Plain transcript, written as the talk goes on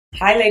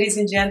Hi, ladies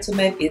and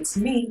gentlemen, it's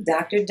me,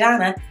 Dr.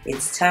 Donna.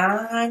 It's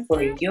time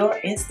for your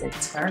instant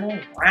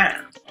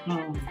turnaround.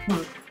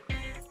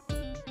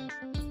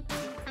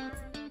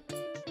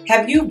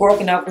 Have you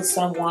broken up with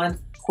someone,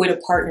 quit a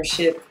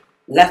partnership,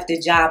 left a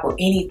job, or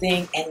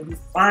anything, and you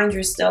find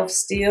yourself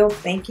still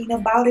thinking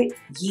about it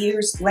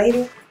years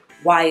later?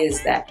 Why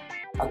is that?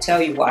 I'll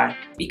tell you why.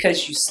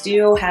 Because you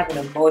still have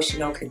an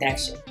emotional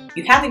connection.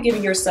 You haven't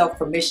given yourself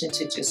permission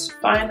to just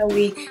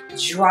finally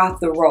drop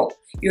the rope.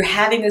 You're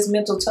having this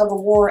mental tug of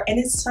war, and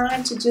it's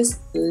time to just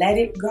let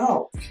it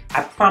go.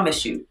 I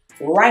promise you.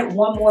 Write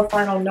one more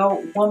final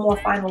note, one more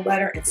final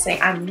letter, and say,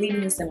 I'm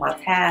leaving this in my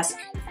past.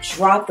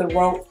 Drop the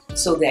rope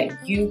so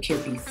that you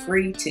can be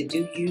free to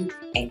do you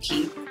and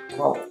keep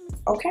growing.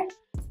 Okay?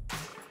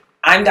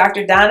 I'm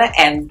Dr. Donna,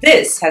 and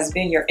this has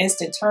been your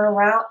instant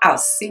turnaround. I'll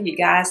see you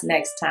guys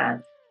next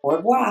time. Au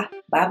revoir.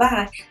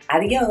 Bye-bye.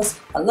 Adios.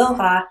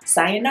 Aloha.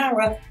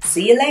 Sayonara.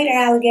 See you later,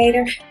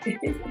 alligator.